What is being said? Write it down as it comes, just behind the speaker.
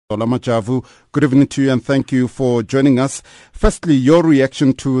Zola Majavu, good evening to you and thank you for joining us. Firstly, your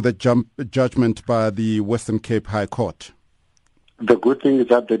reaction to the judgment by the Western Cape High Court. The good thing is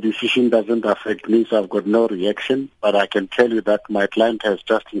that the decision doesn't affect me, so I've got no reaction. But I can tell you that my client has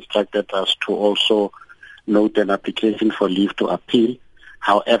just instructed us to also note an application for leave to appeal.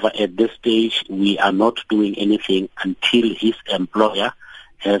 However, at this stage, we are not doing anything until his employer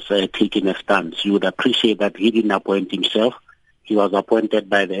has taken a stance. You would appreciate that he didn't appoint himself. He was appointed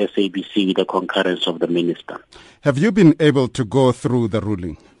by the SABC with the concurrence of the minister. Have you been able to go through the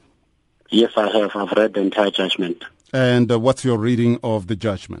ruling? Yes, I have. I've read the entire judgment. And what's your reading of the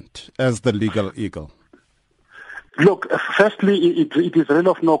judgment as the legal eagle? Look, firstly, it is really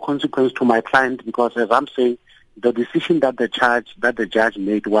of no consequence to my client because, as I'm saying, the decision that the judge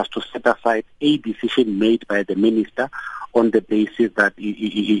made was to set aside a decision made by the minister on the basis that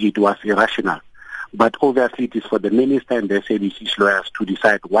it was irrational. But obviously it is for the minister and the SABC's lawyers to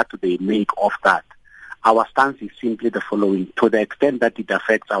decide what they make of that. Our stance is simply the following. To the extent that it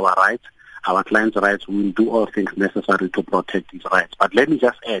affects our rights, our client's rights, we will do all things necessary to protect his rights. But let me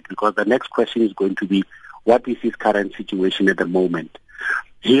just add, because the next question is going to be, what is his current situation at the moment?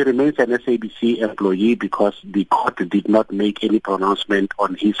 He remains an SABC employee because the court did not make any pronouncement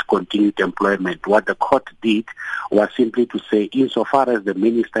on his continued employment. What the court did was simply to say, insofar as the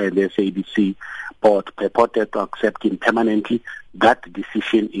minister and the SABC board purported to accept him permanently, that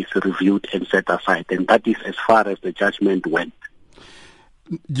decision is reviewed and set aside. And that is as far as the judgment went.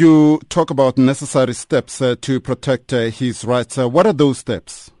 You talk about necessary steps to protect his rights. What are those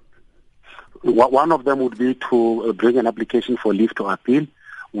steps? One of them would be to bring an application for leave to appeal,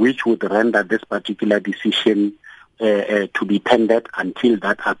 which would render this particular decision to be pended until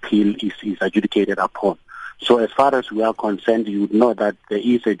that appeal is adjudicated upon. So as far as we are concerned, you would know that there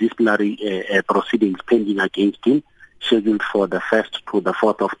is a disciplinary proceedings pending against him, scheduled for the 1st to the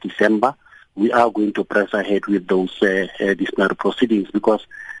 4th of December. We are going to press ahead with those disciplinary proceedings because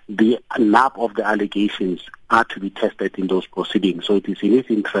the nub of the allegations are to be tested in those proceedings. So it is in his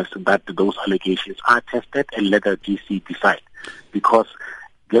interest that those allegations are tested and let the GC decide. Because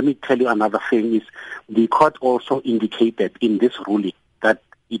let me tell you another thing is the court also indicated in this ruling that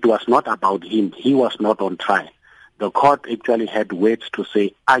it was not about him. He was not on trial. The court actually had words to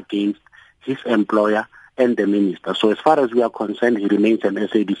say against his employer and the minister. So as far as we are concerned, he remains an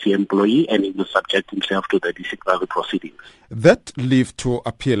SABC employee and he will subject himself to the disciplinary proceedings. That leave to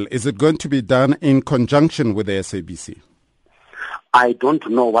appeal, is it going to be done in conjunction with the SABC? I don't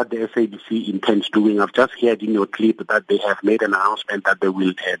know what the SABC intends doing. I've just heard in your clip that they have made an announcement that they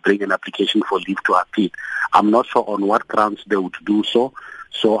will bring an application for leave to appeal. I'm not sure on what grounds they would do so.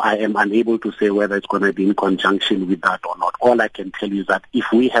 So I am unable to say whether it's going to be in conjunction with that or not. All I can tell you is that if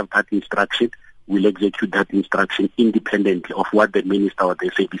we have that instruction, we'll execute that instruction independently of what the minister or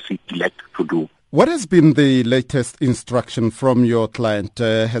the SABC elect to do. What has been the latest instruction from your client?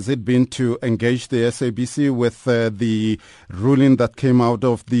 Has it been to engage the SABC with the ruling that came out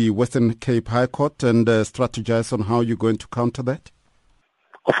of the Western Cape High Court and strategize on how you're going to counter that?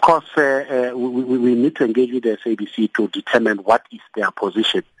 Of course, we need to engage with the SABC to determine what is their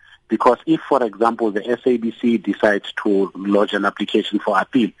position. Because if, for example, the SABC decides to lodge an application for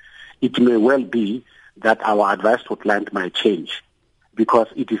appeal, it may well be that our advice to client might change. Because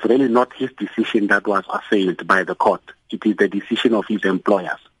it is really not his decision that was assailed by the court. It is the decision of his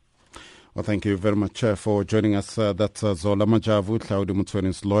employers. Well, thank you very much for joining us. That's Zola Majavu, Hlaudi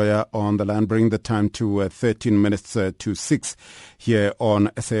Motsoeneng's lawyer on the line. Bring the time to 13 minutes to 6 here on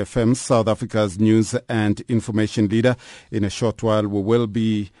SAFM, South Africa's news and information leader. In a short while, we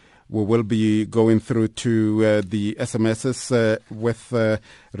will be going through to the SMSs with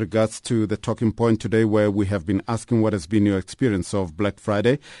regards to the talking point today, where we have been asking what has been your experience of Black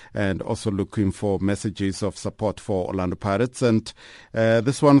Friday and also looking for messages of support for Orlando Pirates. And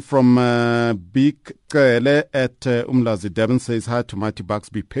this one from Big Kele at Umlazi Devon says, hi to Mighty Bucks,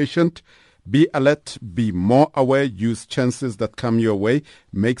 be patient. Be alert, be more aware, use chances that come your way,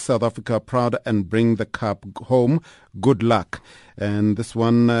 make South Africa proud and bring the cup home. Good luck. And this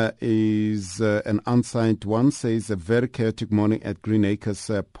one is an unsigned one, says a very chaotic morning at Green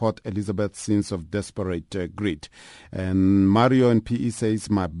Acres, Port Elizabeth, scenes of desperate greed. And Mario in PE says,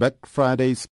 my Black Friday